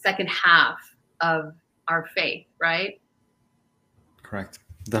second half of our faith, right? Correct.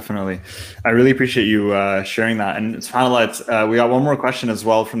 Definitely. I really appreciate you sharing that. And SubhanAllah, we got one more question as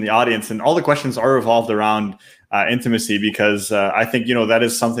well from the audience, and all the questions are revolved around intimacy, because I think, you know, that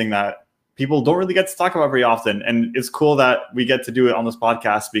is something that people don't really get to talk about very often. And it's cool that we get to do it on this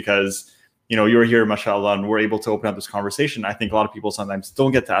podcast, because, you know, you're here, mashallah, and we're able to open up this conversation. I think a lot of people sometimes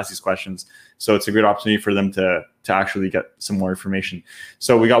don't get to ask these questions. So it's a great opportunity for them to actually get some more information.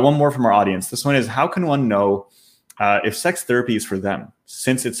 So we got one more from our audience. This one is, how can one know if sex therapy is for them?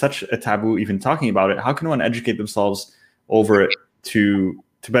 Since it's such a taboo even talking about it, how can one educate themselves over it to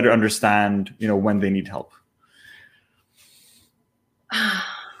better understand, you know, when they need help?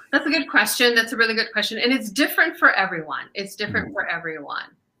 That's a good question. That's a really good question. And it's different for everyone. It's different for everyone.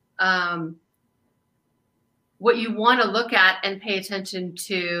 What you want to look at and pay attention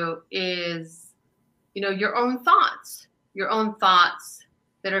to is, you know, your own thoughts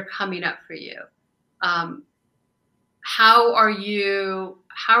that are coming up for you. How are you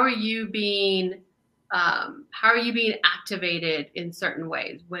being activated in certain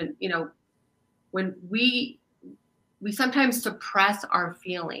ways? When we sometimes suppress our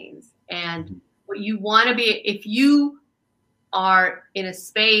feelings, and what you want to be, if you are in a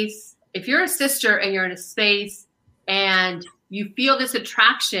space, if you're a sister and you're in a space and you feel this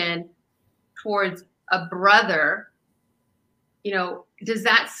attraction towards a brother, you know, does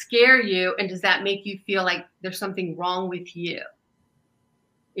that scare you, and does that make you feel like there's something wrong with you?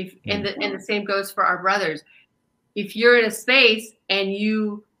 And the same goes for our brothers. If you're in a space and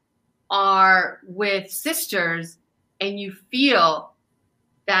you are with sisters and you feel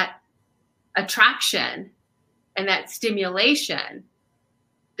that attraction and that stimulation,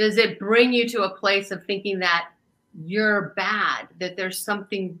 does it bring you to a place of thinking that you're bad, that there's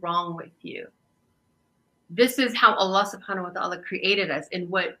something wrong with you? This is how Allah subhanahu wa ta'ala created us. And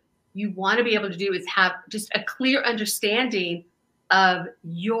what you want to be able to do is have just a clear understanding of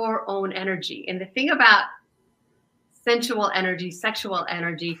your own energy. And the thing about sensual energy, sexual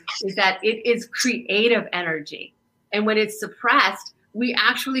energy, is that it is creative energy. And when it's suppressed, we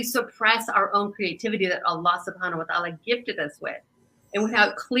actually suppress our own creativity that Allah subhanahu wa ta'ala gifted us with. And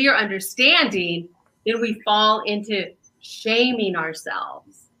without clear understanding, then we fall into shaming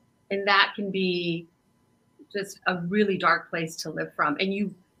ourselves. And that can be just a really dark place to live from.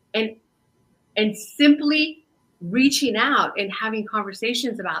 And simply reaching out and having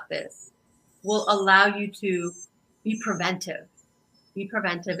conversations about this will allow you to be preventive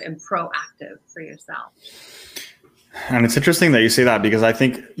and proactive for yourself. And it's interesting that you say that, because I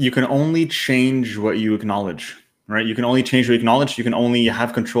think you can only change what you acknowledge, right? You can only change what you acknowledge. You can only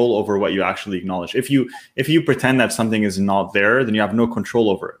have control over what you actually acknowledge. If you pretend that something is not there, then you have no control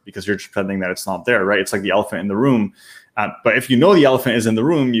over it, because you're just pretending that it's not there, right? It's like the elephant in the room. But if you know the elephant is in the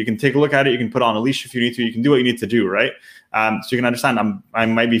room, you can take a look at it. You can put on a leash if you need to. You can do what you need to do, right? So you can understand, I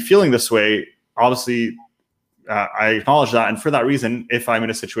might be feeling this way. Obviously, I acknowledge that, and for that reason, if I'm in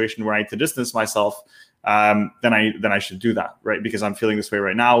a situation where I need to distance myself, then I should do that, right? Because I'm feeling this way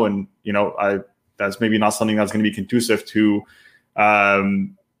right now, and you know, that's maybe not something that's going to be conducive to,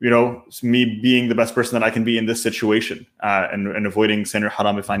 you know, me being the best person that I can be in this situation, and avoiding sin or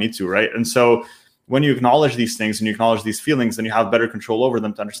haram if I need to, right? And so when you acknowledge these things and you acknowledge these feelings, then you have better control over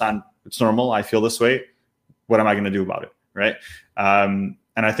them to understand it's normal. I feel this way. What am I going to do about it, right?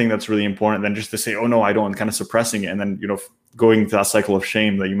 And I think that's really important than just to say, oh no, I don't, kind of suppressing it, and then, you know, going to that cycle of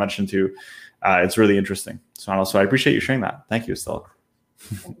shame that you mentioned too. It's really interesting. So I appreciate you sharing that. Thank you, Estella.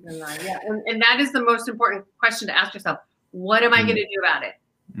 Yeah, and that is the most important question to ask yourself. What am I going to do about it?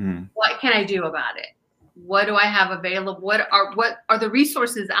 What can I do about it? What do I have available? What are the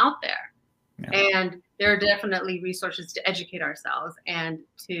resources out there? And there are definitely resources to educate ourselves and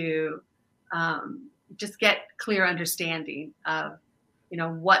to just get clear understanding of,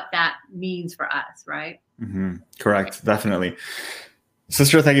 what that means for us, right? Correct. Definitely.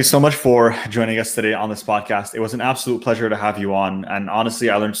 Sister, thank you so much for joining us today on this podcast. It was an absolute pleasure to have you on. And honestly,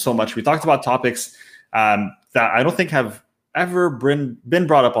 I learned so much. We talked about topics that I don't think have ever been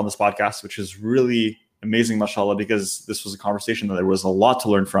brought up on this podcast, which is really amazing, mashallah, because this was a conversation that there was a lot to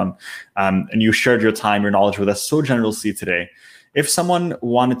learn from. And you shared your time, your knowledge with us so generously today. If someone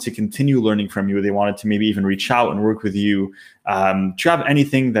wanted to continue learning from you, they wanted to maybe even reach out and work with you, do you have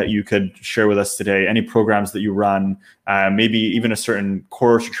anything that you could share with us today? Any programs that you run, maybe even a certain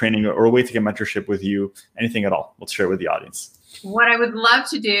course or training or a way to get mentorship with you, anything at all? Let's share it with the audience. What I would love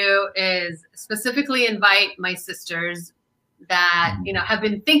to do is specifically invite my sisters that, have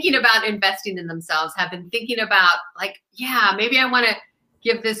been thinking about investing in themselves, have been thinking about maybe I want to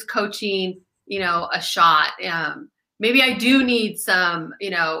give this coaching, a shot. Maybe I do need some,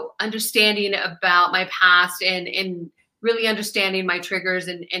 understanding about my past and really understanding my triggers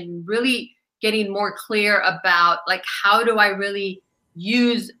and really getting more clear about how do I really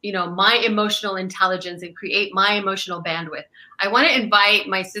use, my emotional intelligence and create my emotional bandwidth. I want to invite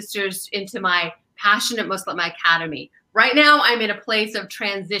my sisters into my Passionate Muslim Academy. Right now, I'm in a place of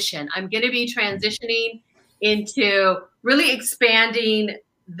transition. I'm going to be transitioning into really expanding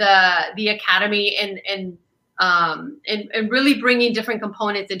the academy and really bringing different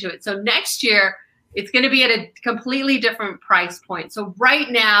components into it. So next year, it's going to be at a completely different price point. So right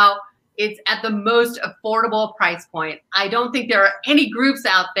now, it's at the most affordable price point. I don't think there are any groups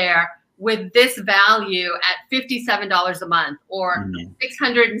out there with this value at $57 a month or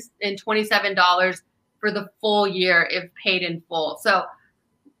 $627 for the full year if paid in full. So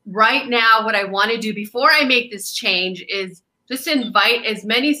right now, what I want to do before I make this change is just invite as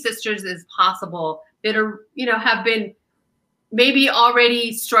many sisters as possible that are, have been maybe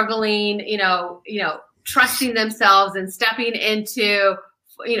already struggling, trusting themselves and stepping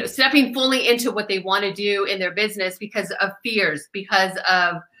fully into what they want to do in their business because of fears, because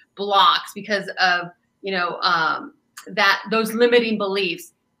of blocks, because of, those limiting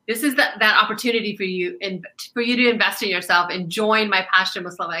beliefs. This is that opportunity for you and for you to invest in yourself and join my Passionate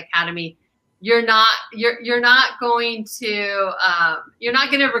Muslim Academy. You're not going to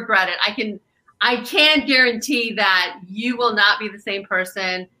regret it. I can guarantee that you will not be the same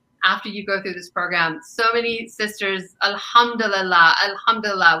person after you go through this program. So many sisters,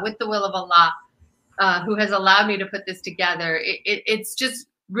 alhamdulillah, with the will of Allah, who has allowed me to put this together. It's just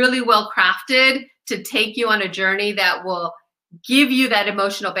really well crafted to take you on a journey that will give you that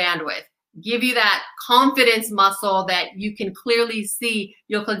emotional bandwidth, give you that confidence muscle that you can clearly see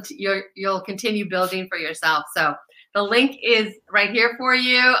you'll continue building for yourself. So the link is right here for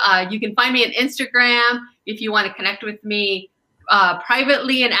you. You can find me on Instagram if you want to connect with me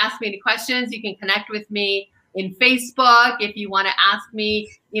privately and ask me any questions. You can connect with me in Facebook if you want to ask me,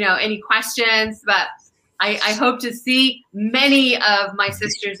 any questions. But I hope to see many of my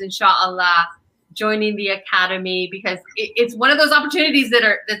sisters, inshallah, joining the academy because it's one of those opportunities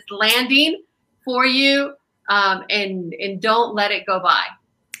that's landing for you, and don't let it go by.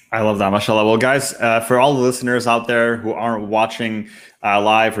 I love that, mashallah. Well, guys, for all the listeners out there who aren't watching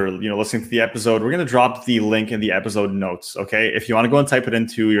live or listening to the episode, we're going to drop the link in the episode notes. Okay, if you want to go and type it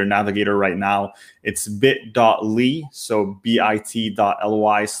into your navigator right now, it's bit.ly, so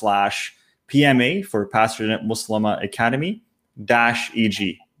bit.ly/PMA for Passionate Muslim Academy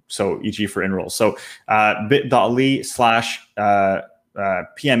 -EG. So EG for enroll. So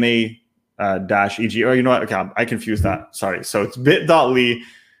bit.ly/PMA -EG. Oh, you know what? Okay, I confused that. Sorry. So it's bit.ly.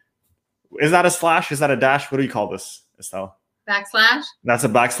 Is that a slash? Is that a dash? What do you call this, Estelle? Backslash? That's a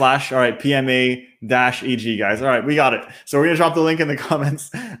backslash. All right. PMA -EG, guys. All right. We got it. So we're going to drop the link in the comments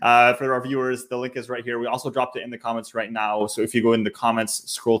for our viewers. The link is right here. We also dropped it in the comments right now. So if you go in the comments,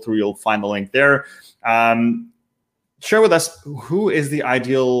 scroll through, you'll find the link there. Share with us, who is the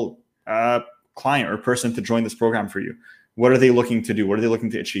ideal client or person to join this program for you? What are they looking to do? What are they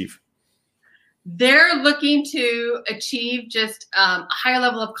looking to achieve? They're looking to achieve just a higher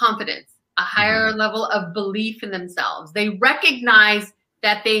level of confidence, a higher level of belief in themselves. They recognize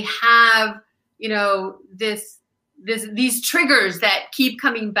that they have, these triggers that keep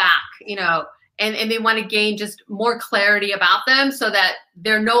coming back, and they want to gain just more clarity about them so that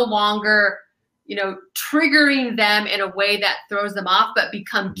they're no longer, triggering them in a way that throws them off, but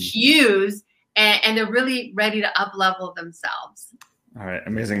become cues, and they're really ready to up-level themselves. All right,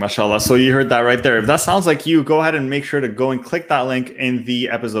 amazing, mashallah. So you heard that right there. If that sounds like you, go ahead and make sure to go and click that link in the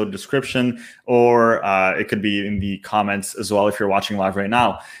episode description, or it could be in the comments as well if you're watching live right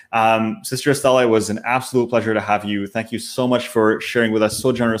now. Sister Estella, it was an absolute pleasure to have you. Thank you so much for sharing with us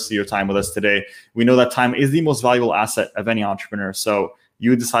so generously your time with us today. We know that time is the most valuable asset of any entrepreneur. So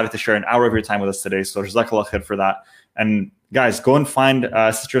you decided to share an hour of your time with us today. So jazakallah khair for that. And guys, go and find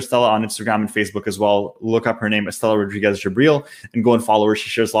Sister Estella on Instagram and Facebook as well. Look up her name, Estella Rodriguez Jabril, and go and follow her. She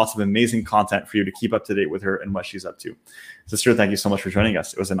shares lots of amazing content for you to keep up to date with her and what she's up to. Sister, thank you so much for joining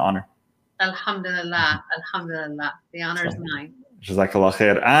us. It was an honor. Alhamdulillah. Alhamdulillah. The honor is mine. Jazakallah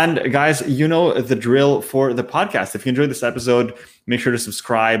khair. And guys, you know the drill for the podcast. If you enjoyed this episode, make sure to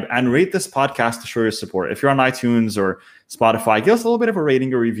subscribe and rate this podcast to show your support. If you're on iTunes or Spotify, give us a little bit of a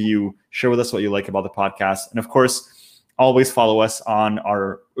rating or review. Share with us what you like about the podcast. And of course, always follow us on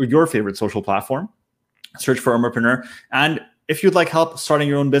your favorite social platform. Search for Umarpreneur. And if you'd like help starting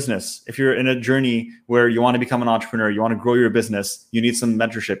your own business, if you're in a journey where you want to become an entrepreneur, you want to grow your business, you need some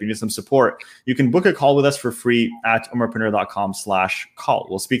mentorship, you need some support, you can book a call with us for free at umarpreneur.com/call.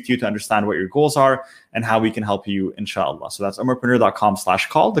 We'll speak to you to understand what your goals are and how we can help you, inshallah. So that's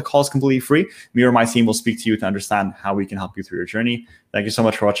umarpreneur.com/call. The call is completely free. Me or my team will speak to you to understand how we can help you through your journey. Thank you so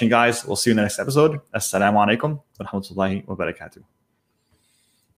much for watching, guys. We'll see you in the next episode. Assalamu alaikum wa rahmatullahi wa barakatuh.